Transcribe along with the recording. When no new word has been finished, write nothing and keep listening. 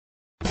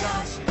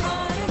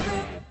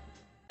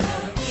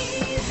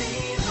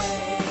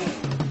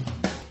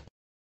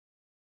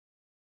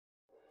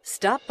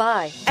Stop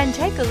by and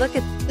take a look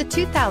at the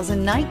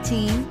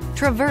 2019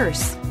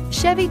 Traverse.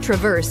 Chevy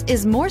Traverse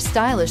is more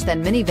stylish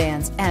than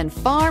minivans and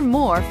far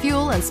more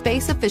fuel and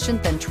space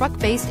efficient than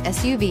truck-based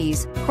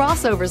SUVs.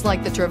 Crossovers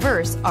like the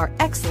Traverse are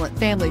excellent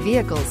family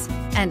vehicles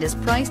and is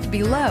priced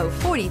below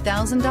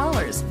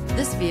 $40,000.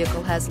 This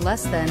vehicle has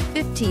less than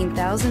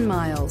 15,000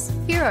 miles.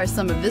 Here are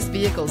some of this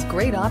vehicle's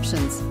great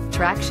options: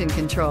 traction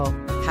control,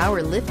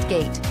 power lift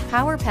gate,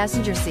 power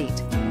passenger seat,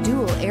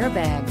 dual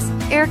airbags,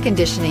 air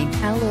conditioning,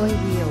 alloy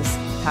wheels,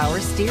 power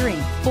steering,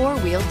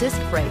 four-wheel disc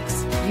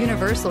brakes,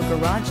 universal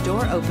garage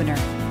door opener,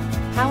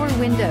 power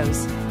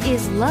windows.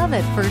 Is love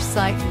at first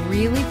sight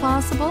really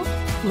possible?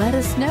 Let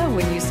us know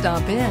when you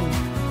stop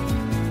in.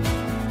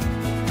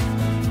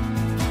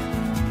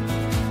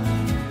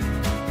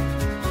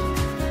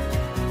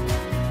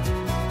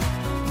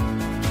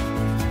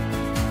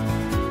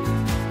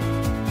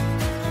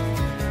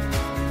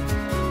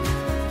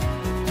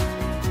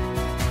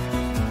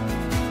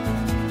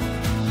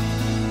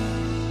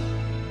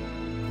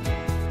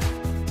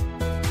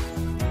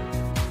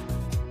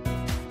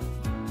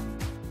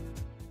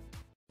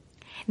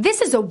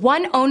 This is a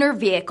one-owner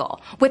vehicle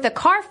with a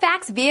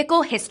Carfax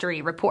Vehicle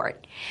History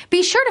Report.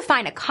 Be sure to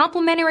find a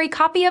complimentary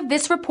copy of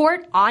this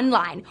report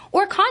online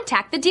or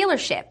contact the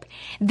dealership.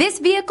 This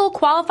vehicle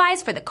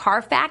qualifies for the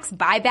Carfax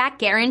Buyback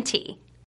Guarantee.